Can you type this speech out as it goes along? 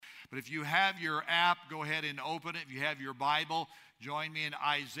But if you have your app, go ahead and open it. If you have your Bible, join me in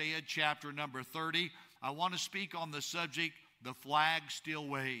Isaiah chapter number 30. I want to speak on the subject, the flag still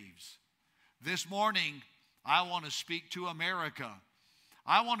waves. This morning, I want to speak to America.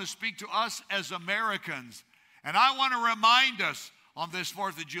 I want to speak to us as Americans. And I want to remind us on this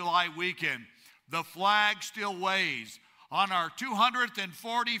 4th of July weekend, the flag still waves. On our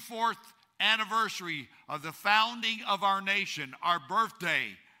 244th anniversary of the founding of our nation, our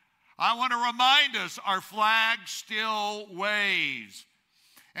birthday, I want to remind us our flag still waves.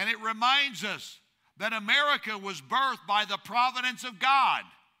 And it reminds us that America was birthed by the providence of God.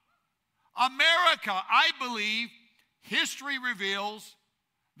 America, I believe, history reveals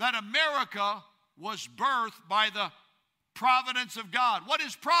that America was birthed by the providence of God. What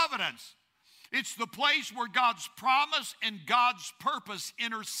is providence? It's the place where God's promise and God's purpose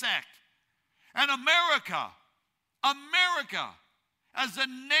intersect. And America, as a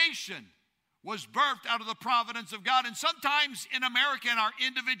nation, was birthed out of the providence of God. And sometimes in America, in our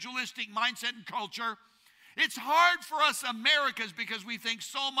individualistic mindset and culture, it's hard for us Americans because we think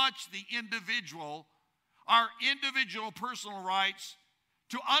so much the individual, our individual personal rights,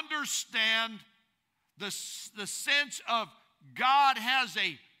 to understand the sense of God has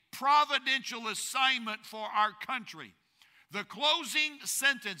a providential assignment for our country. The closing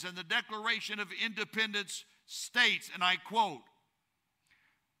sentence in the Declaration of Independence states, and I quote,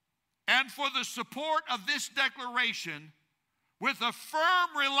 "And for the support of this declaration, with a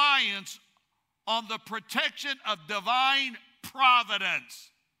firm reliance on the protection of divine providence,"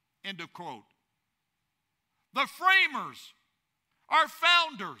 end of quote. The framers, our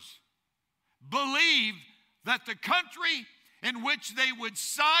founders, believed that the country in which they would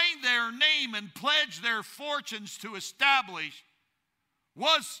sign their name and pledge their fortunes to establish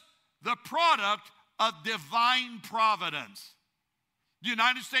was the product of divine providence. The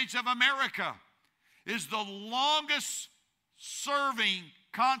United States of America is the longest serving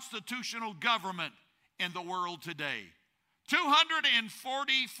constitutional government in the world today.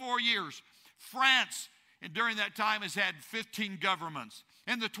 244 years. France, and during that time, has had 15 governments.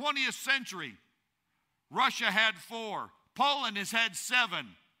 In the 20th century, Russia had 4. Poland has had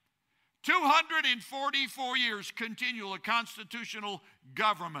 7. 244 years continual constitutional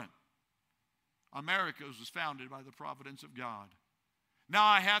government. America was founded by the providence of God. Now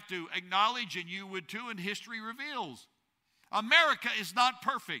I have to acknowledge, and you would too, and history reveals, America is not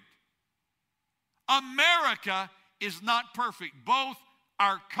perfect. America is not perfect. Both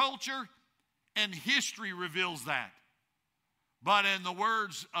our culture and history reveals that. But in the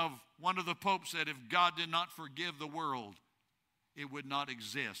words of one of the popes said, if God did not forgive the world, it would not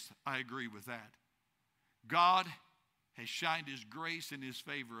exist. I agree with that. God has shined His grace and His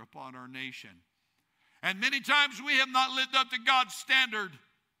favor upon our nation. And many times we have not lived up to God's standard,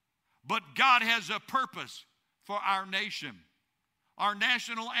 but God has a purpose for our nation. Our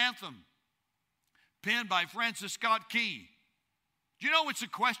national anthem, penned by Francis Scott Key. Do you know it's a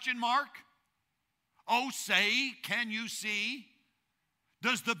question mark? Oh, say, can you see?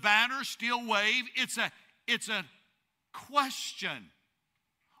 Does the banner still wave? It's a question.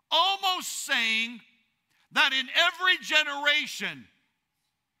 Almost saying that in every generation,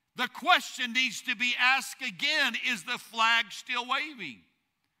 the question needs to be asked again, is the flag still waving?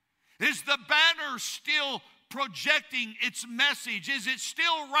 Is the banner still projecting its message? Is it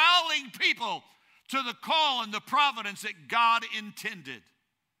still rallying people to the call and the providence that God intended?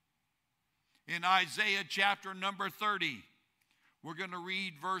 In Isaiah chapter number 30, we're going to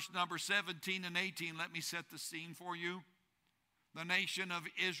read verse number 17 and 18. Let me set the scene for you. The nation of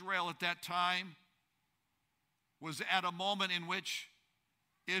Israel at that time was at a moment in which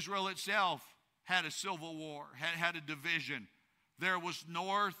Israel itself had a civil war, had a division. There was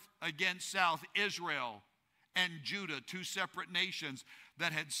north against south, Israel and Judah, two separate nations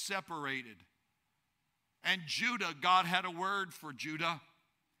that had separated. And Judah, God had a word for Judah.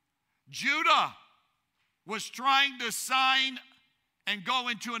 Judah was trying to sign and go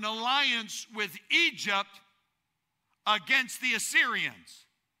into an alliance with Egypt against the Assyrians.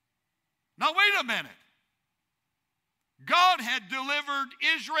 Now wait a minute. God had delivered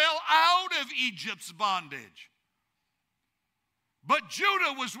Israel out of Egypt's bondage. But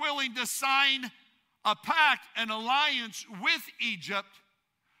Judah was willing to sign a pact, an alliance with Egypt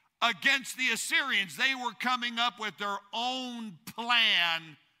against the Assyrians. They were coming up with their own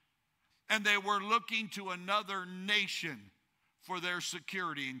plan, and they were looking to another nation for their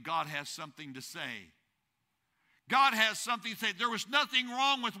security, and God has something to say. God has something to say. There was nothing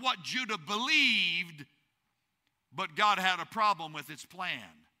wrong with what Judah believed, but God had a problem with its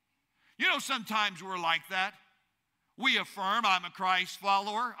plan. You know, sometimes we're like that. We affirm, I'm a Christ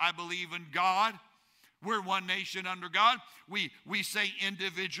follower. I believe in God. We're one nation under God. We say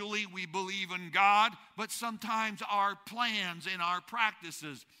individually we believe in God, but sometimes our plans and our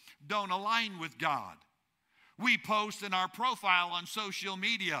practices don't align with God. We post in our profile on social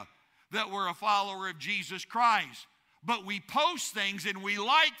media that we're a follower of Jesus Christ, but we post things and we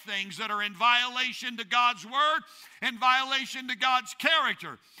like things that are in violation to God's word and violation to God's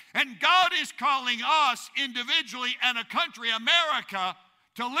character. And God is calling us individually and a country, America,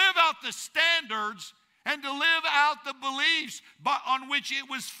 to live out the standards and to live out the beliefs on which it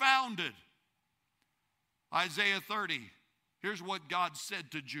was founded. Isaiah 30, here's what God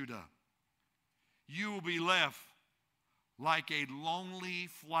said to Judah. You will be left like a lonely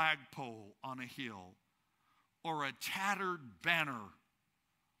flagpole on a hill or a tattered banner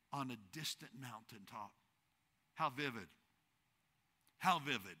on a distant mountaintop. How vivid. How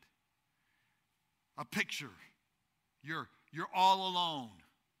vivid. A picture. You're all alone.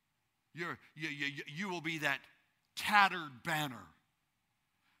 You will be that tattered banner.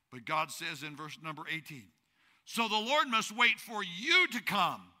 But God says in verse number 18, so the Lord must wait for you to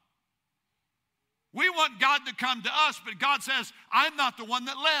come. We want God to come to us, but God says, I'm not the one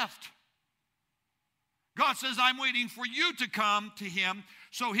that left. God says, I'm waiting for you to come to him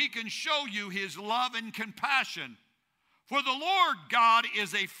so he can show you his love and compassion. For the Lord God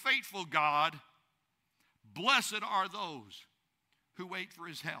is a faithful God. Blessed are those who wait for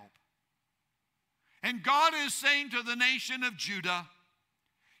his help. And God is saying to the nation of Judah,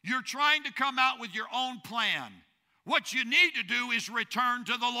 you're trying to come out with your own plan. What you need to do is return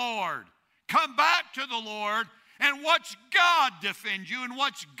to the Lord. Come back to the Lord and watch God defend you and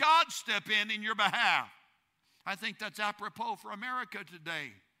watch God step in your behalf. I think that's apropos for America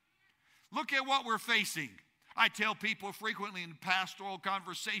today. Look at what we're facing. I tell people frequently in pastoral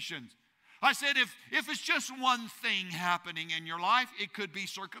conversations, I said, if it's just one thing happening in your life, it could be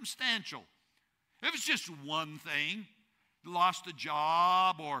circumstantial. If it's just one thing, you lost a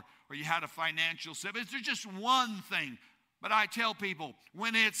job or you had a financial setback, it's just one thing. But I tell people,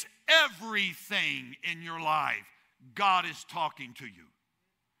 when it's everything in your life, God is talking to you.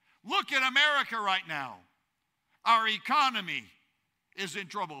 Look at America right now. Our economy is in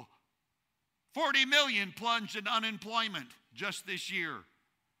trouble. 40 million plunged in unemployment just this year.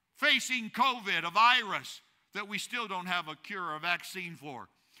 Facing COVID, a virus that we still don't have a cure or vaccine for.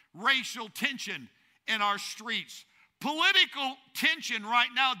 Racial tension in our streets. Political tension right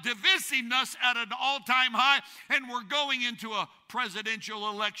now, divisiveness at an all-time high, and we're going into a presidential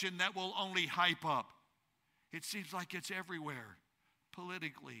election that will only hype up. It seems like it's everywhere,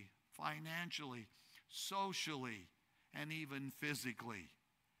 politically, financially, socially, and even physically.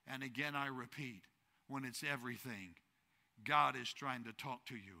 And again, I repeat, when it's everything, God is trying to talk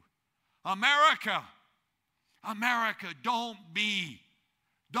to you. America, don't be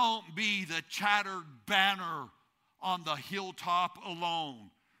the tattered banner on the hilltop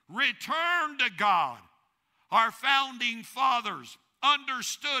alone. Return to God. Our founding fathers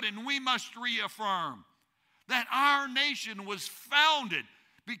understood, and we must reaffirm, that our nation was founded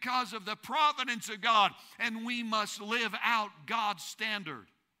because of the providence of God, and we must live out God's standard.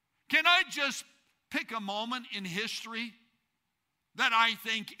 Can I just pick a moment in history that I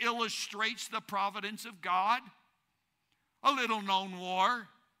think illustrates the providence of God? A little known war,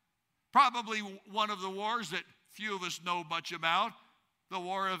 probably one of the wars that few of us know much about, the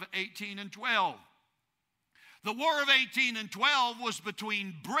War of 1812. The War of 1812 was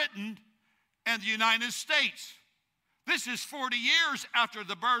between Britain and the United States. This is 40 years after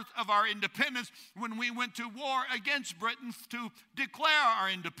the birth of our independence, when we went to war against Britain to declare our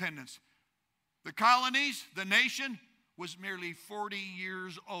independence. The colonies, the nation, was merely 40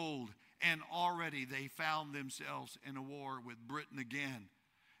 years old, and already they found themselves in a war with Britain again.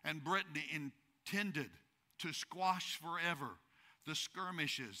 And Britain intended to squash forever the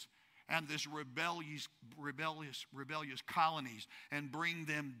skirmishes and this rebellious colonies and bring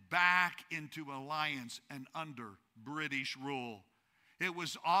them back into alliance and under British rule. It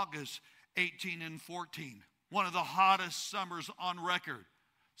was August 1814, one of the hottest summers on record.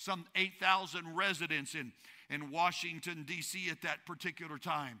 Some 8,000 residents in Washington, D.C. at that particular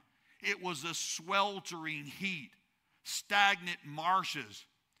time. It was a sweltering heat, stagnant marshes.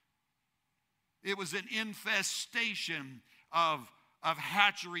 It was an infestation of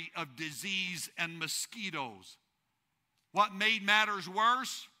hatchery of disease and mosquitoes. What made matters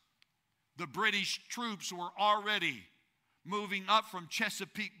worse? The British troops were already moving up from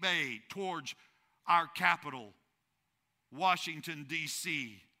Chesapeake Bay towards our capital, Washington,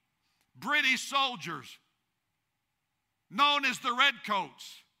 D.C. British soldiers, known as the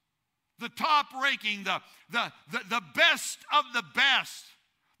Redcoats, the top ranking, the best of the best,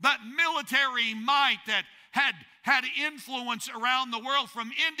 that military might that had influence around the world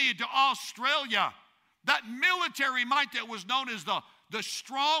from India to Australia, that military might that was known as the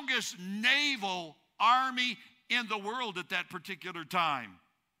strongest naval army in the world at that particular time.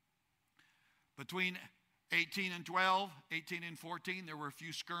 Between 18 and 12, 18 and 14, there were a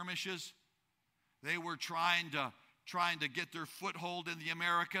few skirmishes. They were trying to get their foothold in the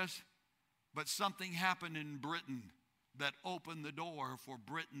Americas. But something happened in Britain that opened the door for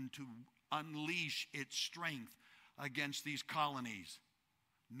Britain to unleash its strength against these colonies.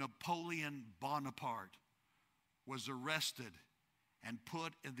 Napoleon Bonaparte was arrested and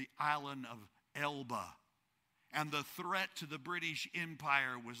put in the island of Elba. And the threat to the British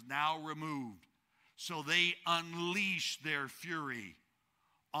Empire was now removed. So they unleashed their fury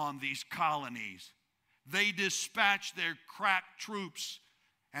on these colonies. They dispatched their crack troops,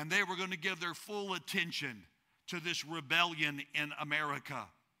 and they were going to give their full attention to this rebellion in America.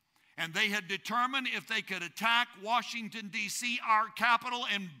 And they had determined if they could attack Washington, D.C., our capital,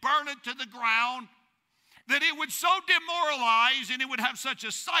 and burn it to the ground, that it would so demoralize and it would have such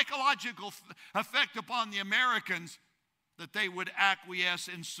a psychological effect upon the Americans that they would acquiesce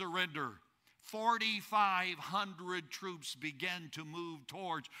and surrender. 4,500 troops began to move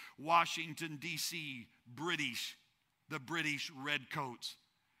towards Washington, D.C., the British Redcoats.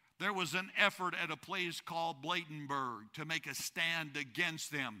 There was an effort at a place called Bladensburg to make a stand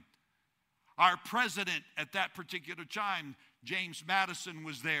against them. Our president at that particular time, James Madison,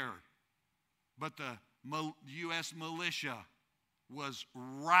 was there. But the U.S. militia was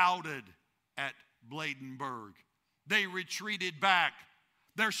routed at Bladensburg. They retreated back.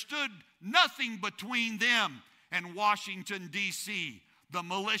 There stood nothing between them and Washington, D.C. The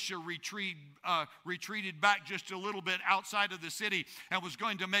militia retreated back just a little bit outside of the city and was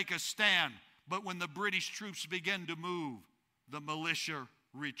going to make a stand. But when the British troops began to move, the militia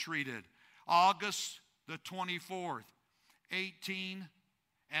retreated. August the 24th, 18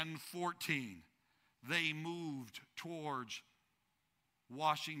 and 14, they moved towards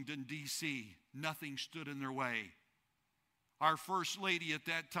Washington, D.C. Nothing stood in their way. Our First Lady at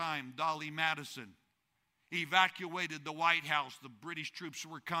that time, Dolly Madison, evacuated the White House. The British troops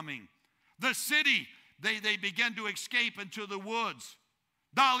were coming. The city, they began to escape into the woods.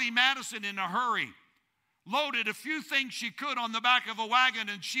 Dolly Madison, in a hurry, loaded a few things she could on the back of a wagon,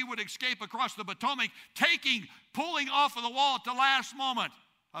 and she would escape across the Potomac, pulling off of the wall at the last moment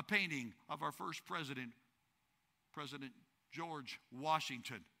a painting of our first president, President George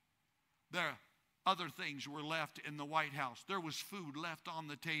Washington. There, other things were left in the White House. There was food left on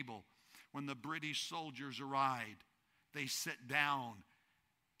the table. When the British soldiers arrived, they sat down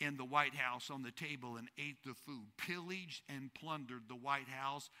in the White House on the table and ate the food, pillaged and plundered the White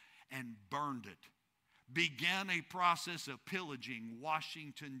House and burned it. Began a process of pillaging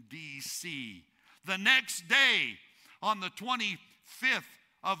Washington, D.C. The next day, on the 25th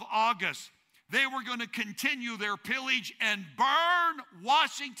of August, they were going to continue their pillage and burn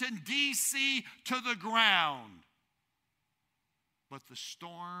Washington, D.C. to the ground. But the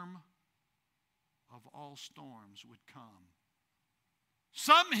storm of all storms would come.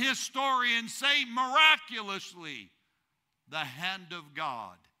 Some historians say miraculously, the hand of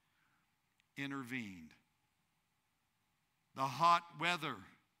God intervened. The hot weather,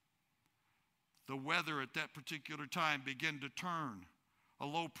 the weather at that particular time began to turn. A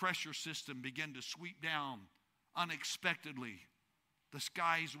low pressure system began to sweep down unexpectedly. The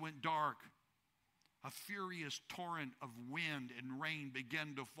skies went dark. A furious torrent of wind and rain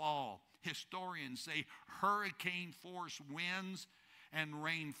began to fall. Historians say hurricane force winds and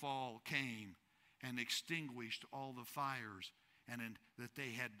rainfall came and extinguished all the fires that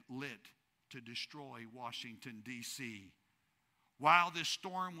they had lit to destroy Washington, D.C. While this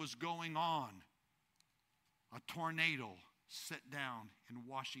storm was going on, a tornado set down in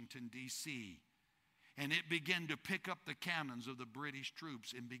Washington, D.C., and it began to pick up the cannons of the British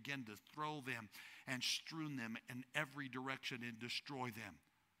troops and begin to throw them and strew them in every direction and destroy them.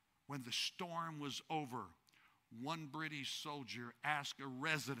 When the storm was over, one British soldier asked a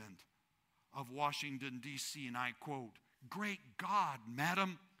resident of Washington, D.C., and I quote, "Great God,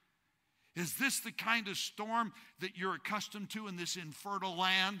 madam, is this the kind of storm that you're accustomed to in this infertile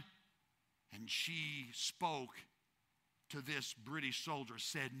land?" And she spoke to this British soldier,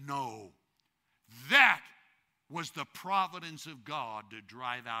 said, "No, that was the providence of God to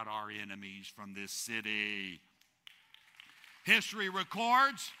drive out our enemies from this city." History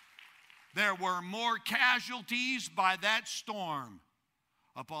records there were more casualties by that storm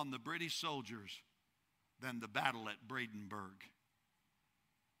upon the British soldiers than the battle at Bladensburg.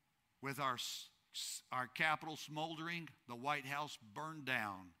 with our Capitol smoldering, the White House burned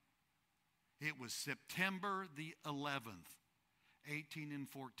down. It was September the 11th,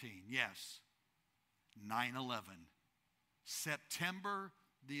 1814. Yes, 9/11. September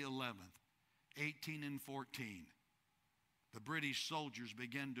the 11th, 1814. The British soldiers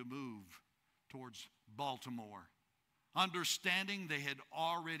began to move towards Baltimore. Understanding they had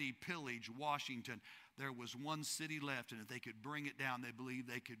already pillaged Washington, there was one city left, and if they could bring it down, they believed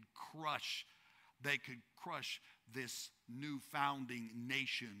they could crush this new founding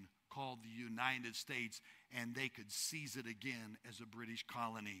nation called the United States, and they could seize it again as a British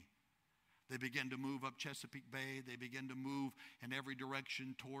colony. They began to move up Chesapeake Bay. They began to move in every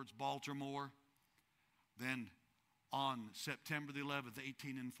direction towards Baltimore. Then on September the 11th,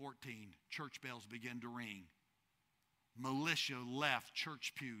 1814, church bells began to ring. Militia left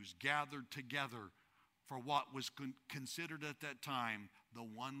church pews, gathered together for what was considered at that time the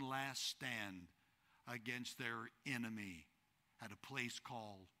one last stand against their enemy at a place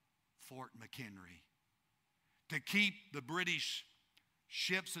called Fort McHenry. To keep the British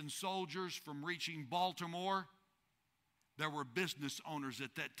ships and soldiers from reaching Baltimore, there were business owners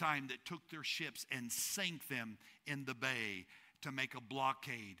at that time that took their ships and sank them in the bay to make a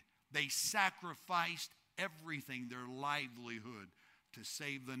blockade. They sacrificed everything, their livelihood, to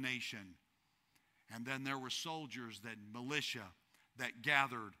save the nation. And then there were soldiers, that militia, that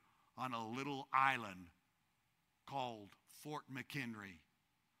gathered on a little island called Fort McHenry.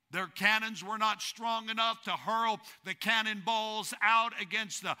 Their cannons were not strong enough to hurl the cannonballs out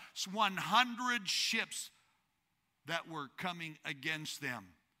against the 100 ships that were coming against them.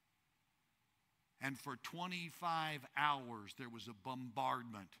 And for 25 hours, there was a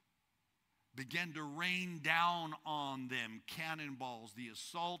bombardment. Began to rain down on them cannonballs, the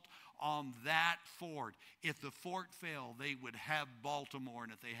assault on that fort. If the fort fell, they would have Baltimore.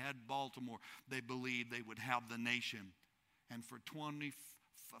 And if they had Baltimore, they believed they would have the nation. And for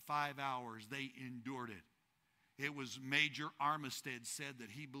 25 hours, they endured it. It was Major Armistead said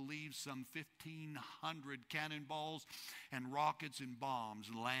that he believed some 1,500 cannonballs and rockets and bombs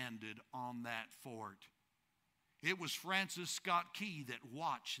landed on that fort. It was Francis Scott Key that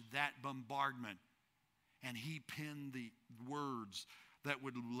watched that bombardment, and he penned the words that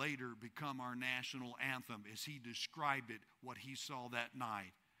would later become our national anthem as he described it, what he saw that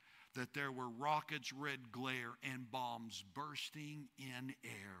night, that there were rockets, red glare, and bombs bursting in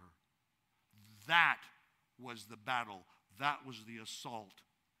air. That was the battle. That was the assault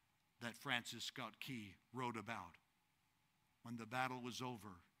that Francis Scott Key wrote about. When the battle was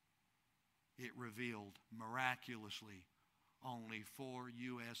over, it revealed miraculously only 4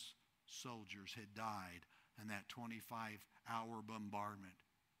 U.S. soldiers had died in that 25-hour bombardment.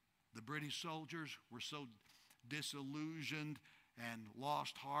 The British soldiers were so disillusioned and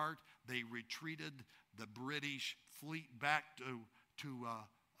lost heart, they retreated the British fleet back to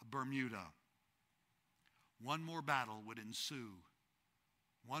Bermuda. One more battle would ensue.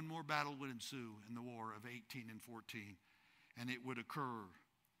 One more battle would ensue in the War of 18 and 14, and it would occur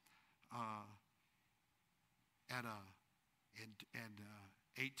in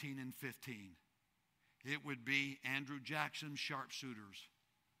 18 and 15. It would be Andrew Jackson's sharpshooters.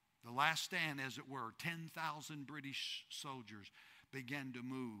 The last stand, as it were. 10,000 British soldiers began to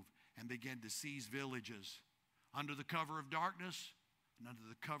move and began to seize villages under the cover of darkness and under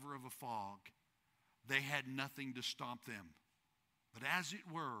the cover of a fog. They had nothing to stop them. But as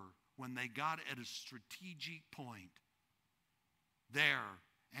it were, when they got at a strategic point, there,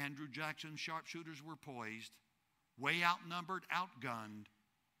 Andrew Jackson's sharpshooters were poised, way outnumbered, outgunned,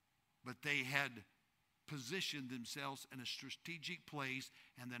 but they had positioned themselves in a strategic place,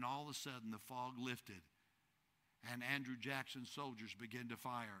 and then all of a sudden the fog lifted, and Andrew Jackson's soldiers began to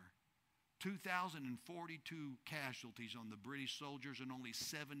fire. 2,042 casualties on the British soldiers and only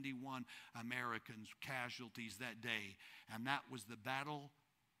 71 Americans casualties that day. And that was the battle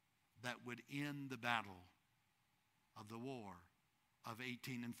that would end the battle of the War of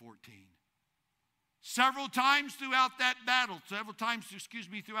 18 and 14. Several times throughout that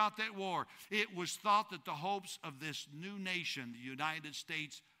war, it was thought that the hopes of this new nation, the United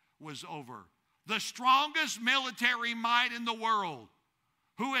States, was over. The strongest military might in the world,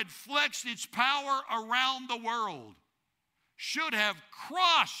 who had flexed its power around the world, should have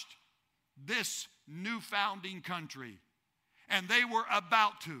crushed this new founding country. And they were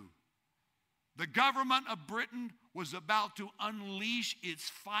about to. The government of Britain was about to unleash its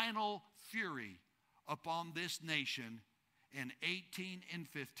final fury upon this nation in 18 and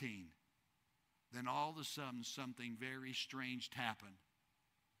 15. Then all of a sudden, something very strange happened.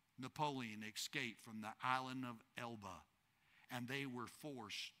 Napoleon escaped from the island of Elba, and they were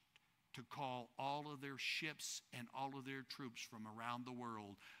forced to call all of their ships and all of their troops from around the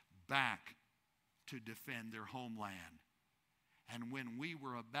world back to defend their homeland. And when we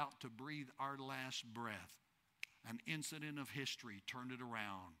were about to breathe our last breath, an incident of history turned it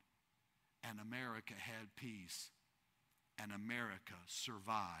around, and America had peace, and America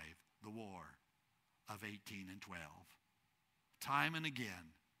survived the war of 1812. Time and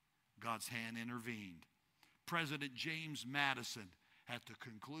again, God's hand intervened. President James Madison, at the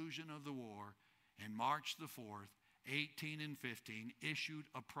conclusion of the war, in March the 4th, 1815, issued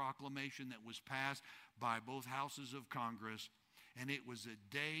a proclamation that was passed by both houses of Congress, and it was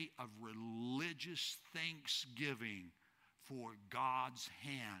a day of religious thanksgiving for God's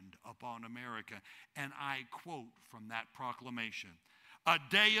hand upon America. And I quote from that proclamation, "A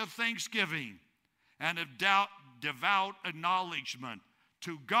day of thanksgiving and of devout acknowledgement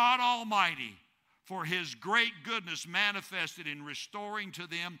to God Almighty for His great goodness manifested in restoring to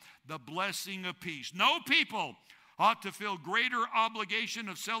them the blessing of peace. No people ought to feel greater obligation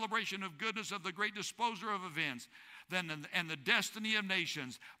of celebration of goodness of the great disposer of events and the destiny of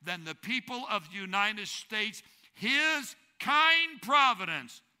nations than the people of the United States. His kind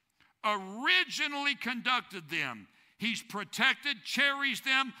providence originally conducted them. He's protected, cherished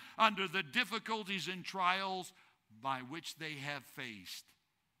them under the difficulties and trials by which they have faced.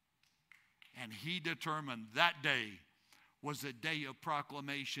 And He determined that day was a day of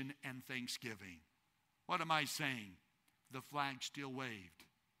proclamation and thanksgiving." What am I saying? The flag still waved.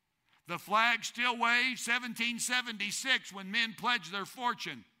 The flag still waved. 1776, when men pledged their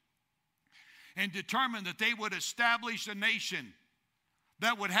fortune and determined that they would establish a nation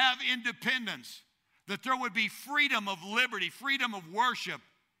that would have independence, that there would be freedom of liberty, freedom of worship,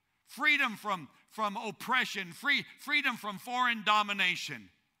 freedom from oppression, freedom from foreign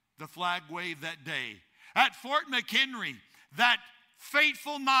domination. The flag waved that day. At Fort McHenry, that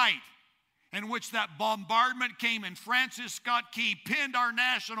fateful night in which that bombardment came and Francis Scott Key penned our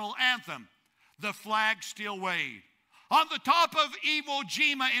national anthem, the flag still waved. On the top of Iwo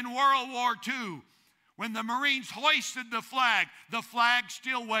Jima in World War II, when the Marines hoisted the flag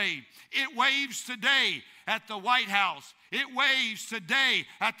still waved. It waves today at the White House. It waves today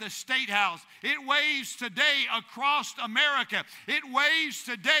at the State House. It waves today across America. It waves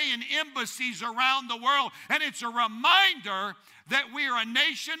today in embassies around the world. And it's a reminder that we are a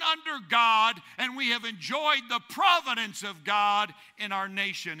nation under God and we have enjoyed the providence of God in our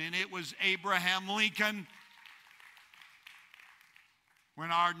nation. And it was Abraham Lincoln, when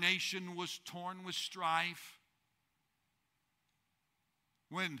our nation was torn with strife,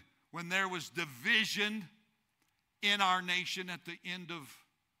 when there was division in our nation at the end of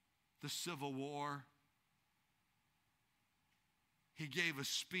the Civil War, he gave a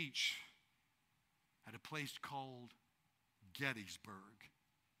speech at a place called Gettysburg,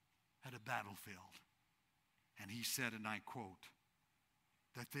 at a battlefield. And he said, and I quote,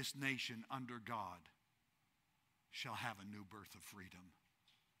 that this nation under God shall have a new birth of freedom.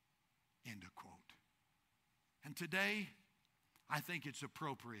 End of quote. And today, I think it's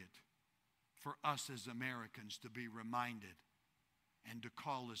appropriate for us as Americans to be reminded and to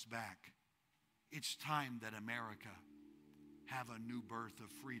call us back. It's time that America have a new birth of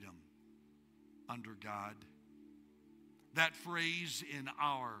freedom under God. That phrase in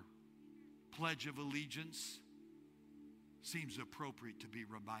our Pledge of Allegiance seems appropriate to be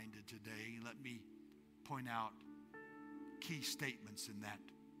reminded today. Let me point out key statements in that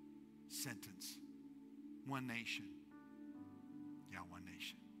sentence. One nation. Yeah, one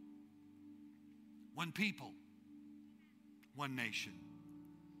nation. One people. One nation.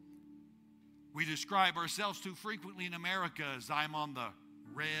 We describe ourselves too frequently in America as I'm on the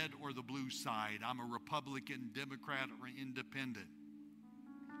red or the blue side. I'm a Republican, Democrat, or independent.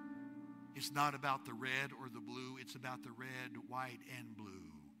 It's not about the red or the blue. It's about the red, white, and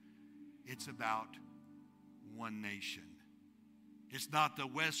blue. It's about one nation. It's not the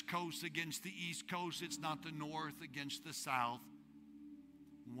West Coast against the East Coast. It's not the North against the South.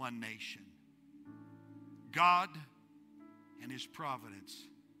 One nation. God and His providence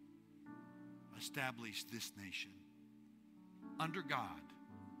established this nation under God.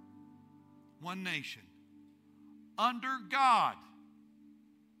 One nation under God.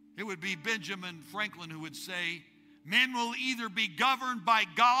 It would be Benjamin Franklin who would say, men will either be governed by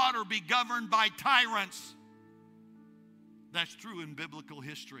God or be governed by tyrants. That's true in biblical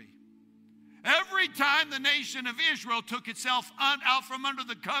history. Every time the nation of Israel took itself out from under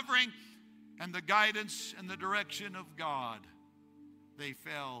the covering and the guidance and the direction of God, they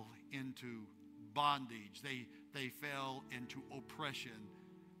fell into bondage. They fell into oppression.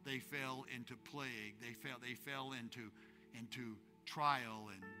 They fell into plague. They fell into trial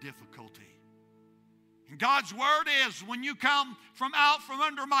and difficulty. And God's word is, when you come out from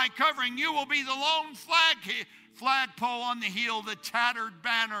under my covering, you will be the lone flagpole on the hill, the tattered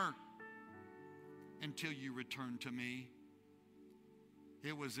banner, until you return to me.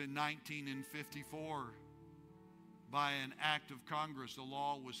 It was in 1954, by an act of Congress, a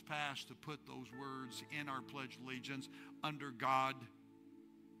law was passed to put those words in our Pledge of Allegiance, under God.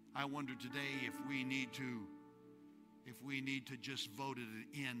 I wonder today if we need to just vote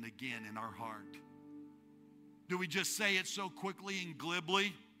it in again in our heart. Do we just say it so quickly and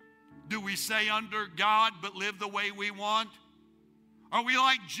glibly? Do we say under God but live the way we want? Are we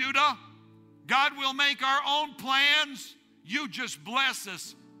like Judah? God will make our own plans. You just bless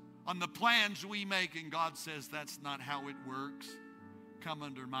us on the plans we make. And God says that's not how it works. Come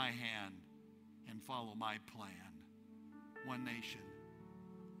under my hand and follow my plan. One nation,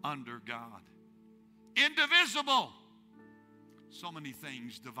 under God, indivisible. So many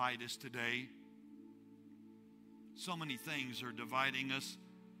things divide us today. So many things are dividing us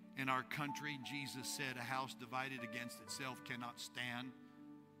in our country. Jesus said, a house divided against itself cannot stand.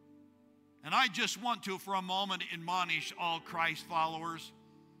 And I just want to, for a moment, admonish all Christ followers.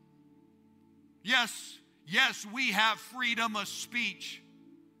 Yes, we have freedom of speech.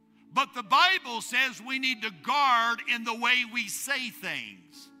 But the Bible says we need to guard in the way we say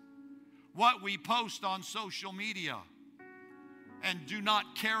things, what we post on social media, and do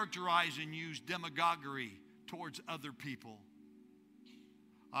not characterize and use demagoguery towards other people.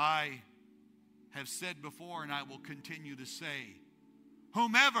 I have said before, and I will continue to say,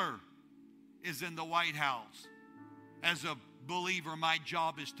 whomever is in the White House, as a believer, my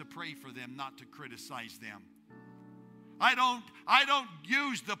job is to pray for them, not to criticize them. I don't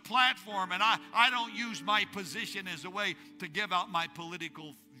use the platform, and I don't use my position as a way to give out my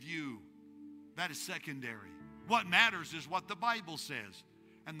political view. That is secondary. What matters is what the Bible says.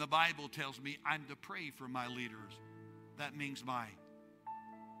 And the Bible tells me I'm to pray for my leaders. That means my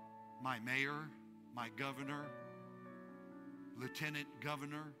mayor, my governor, lieutenant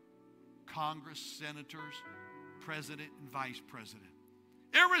governor, Congress, senators, president, and vice president.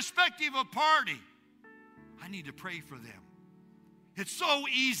 Irrespective of party, I need to pray for them. It's so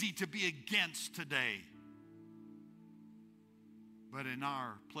easy to be against today. But in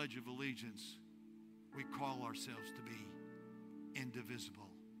our Pledge of Allegiance, we call ourselves to be indivisible.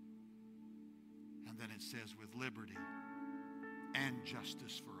 And then it says, with liberty and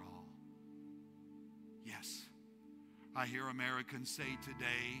justice for all. Yes, I hear Americans say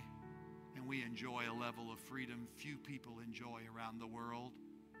today, and we enjoy a level of freedom few people enjoy around the world.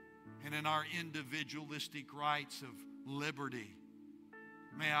 And in our individualistic rights of liberty,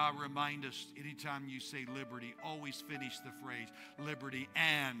 may I remind us, anytime you say liberty, always finish the phrase, liberty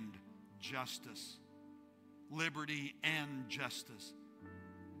and justice. Liberty and justice.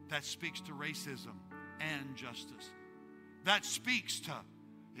 That speaks to racism and justice. That speaks to,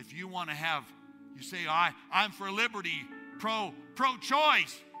 if you want to have, you say, I'm for liberty,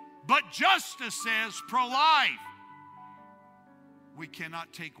 pro-choice, but justice says pro-life. We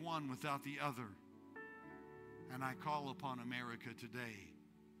cannot take one without the other. And I call upon America today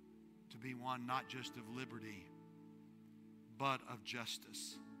to be one not just of liberty, but of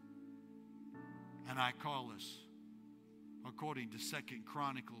justice. And I call us, according to 2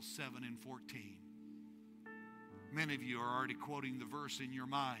 Chronicles 7 and 14. Many of you are already quoting the verse in your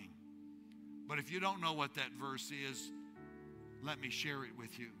mind. But if you don't know what that verse is, let me share it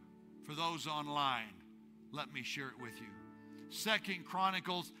with you. For those online, let me share it with you. 2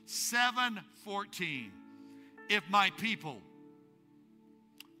 Chronicles 7:14. If my people,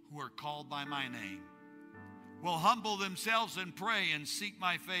 who are called by my name, will humble themselves and pray and seek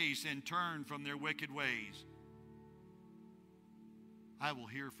my face and turn from their wicked ways, I will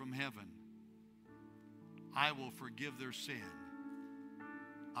hear from heaven. I will forgive their sin.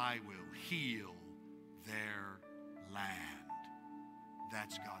 I will heal their land.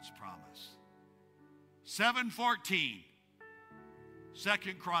 That's God's promise. 7:14.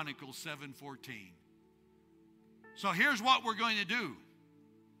 2 Chronicles 7:14. So here's what we're going to do.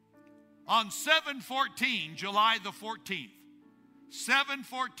 On 7/14, July the 14th,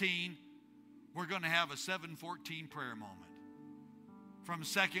 7/14, we're going to have a 7/14 prayer moment from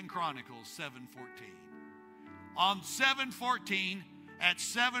 2 Chronicles 7:14. On 7/14 at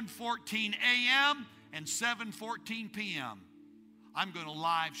 7:14 a.m. and 7:14 p.m., I'm going to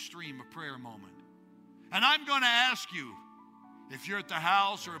live stream a prayer moment. And I'm going to ask you, if you're at the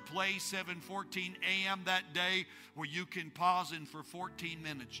house or a place, 7:14 a.m. that day, where you can pause and for 14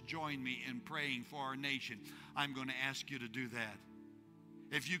 minutes join me in praying for our nation, I'm going to ask you to do that.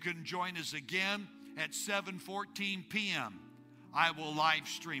 If you can join us again at 7:14 p.m., I will live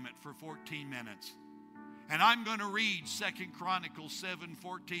stream it for 14 minutes. And I'm going to read 2 Chronicles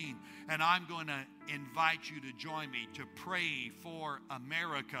 7:14. And I'm going to invite you to join me to pray for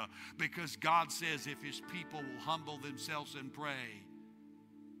America. Because God says if His people will humble themselves and pray,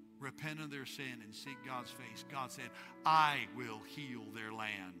 repent of their sin and seek God's face, God said, I will heal their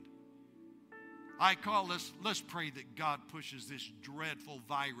land. I call this, let's pray that God pushes this dreadful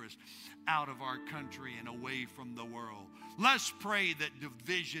virus out of our country and away from the world. Let's pray that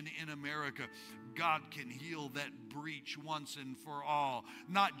division in America, God can heal that breach once and for all.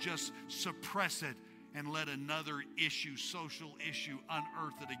 Not just suppress it and let another issue, social issue,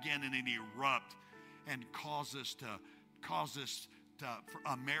 unearth it again and it erupt and cause us for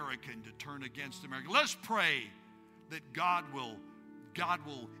American to turn against America. Let's pray that God will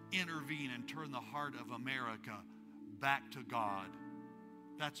intervene and turn the heart of America back to God.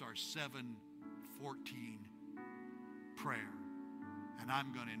 That's our 7:14 prayer. And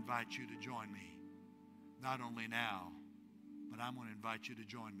I'm going to invite you to join me. Not only now, but I'm going to invite you to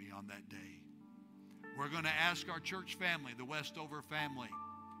join me on that day. We're going to ask our church family, the Westover family,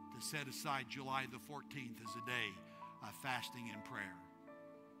 to set aside July the 14th as a day of fasting and prayer.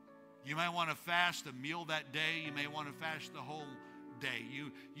 You may want to fast a meal that day. You may want to fast the whole day.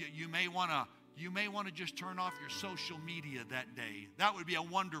 You may want to just turn off your social media that day. That would be a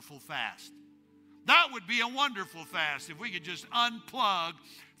wonderful fast. That would be a wonderful fast if we could just unplug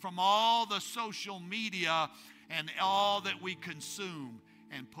from all the social media and all that we consume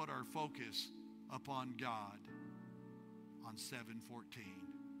and put our focus upon God on 7:14.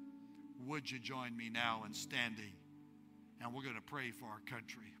 Would you join me now in standing? And we're going to pray for our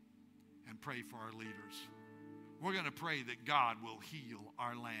country and pray for our leaders. We're going to pray that God will heal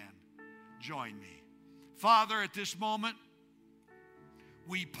our land. Join me. Father, at this moment,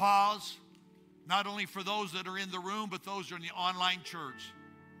 we pause, not only for those that are in the room, but those that are in the online church.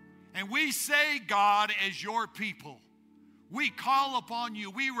 And we say, God, as your people, we call upon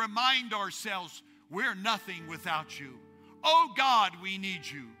you. We remind ourselves we're nothing without you. Oh, God, we need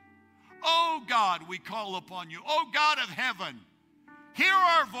you. Oh, God, we call upon you. Oh, God of heaven, hear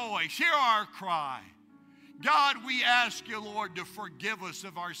our voice, hear our cry. God, we ask you, Lord, to forgive us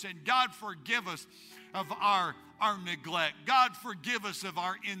of our sin. God, forgive us of our neglect. God, forgive us of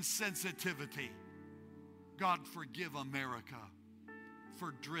our insensitivity. God, forgive America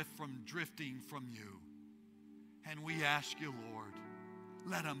for drifting from you. And we ask you, Lord,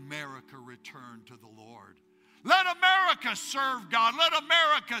 let America return to the Lord. Let America serve God. Let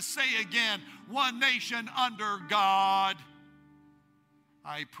America say again, one nation under God.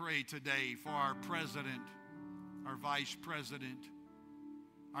 I pray today for our president, our vice president,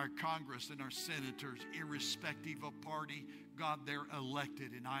 our Congress and our senators, irrespective of party. God, they're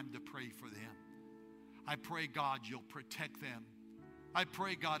elected, and I'm to pray for them. I pray, God, you'll protect them. I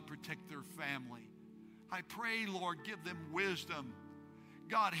pray, God, protect their family. I pray, Lord, give them wisdom.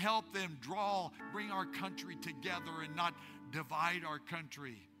 God, help them bring our country together and not divide our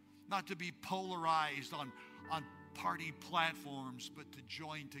country, not to be polarized on party platforms, but to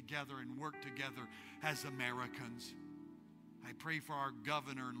join together and work together as Americans. I pray for our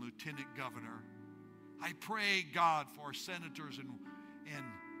governor and lieutenant governor. I pray, God, for our senators in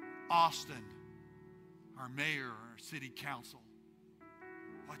Austin, our mayor, our city council.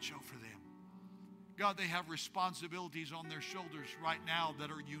 Watch out for them. God, they have responsibilities on their shoulders right now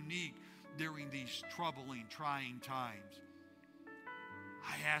that are unique during these troubling, trying times.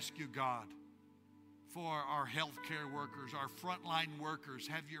 I ask you, God, for our healthcare workers, our frontline workers,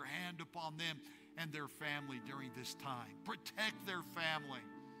 have your hand upon them and their family during this time. Protect their family.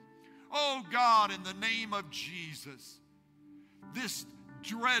 Oh God, in the name of Jesus, this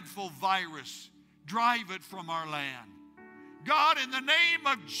dreadful virus, drive it from our land. God, in the name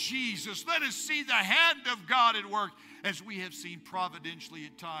of Jesus, let us see the hand of God at work, as we have seen providentially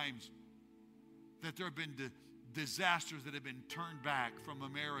at times that there have been disasters that have been turned back from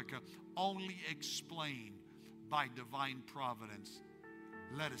America, only explained by divine providence.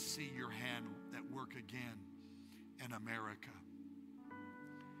 Let us see your hand at work again in America.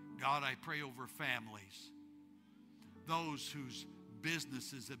 God, I pray over families, those whose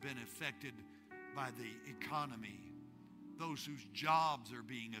businesses have been affected by the economy, those whose jobs are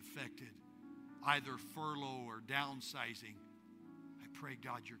being affected, either furlough or downsizing. I pray,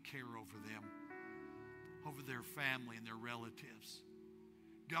 God, your care over them, over their family and their relatives.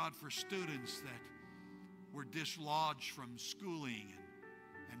 God, for students that were dislodged from schooling,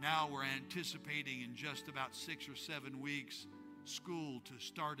 and now we're anticipating in just about 6 or 7 weeks school to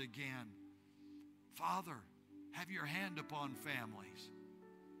start again. Father, have your hand upon families.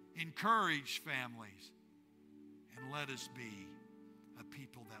 Encourage families. And let us be a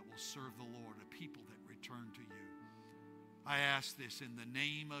people that will serve the Lord, a people that return to you. I ask this in the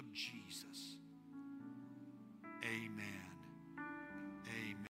name of Jesus.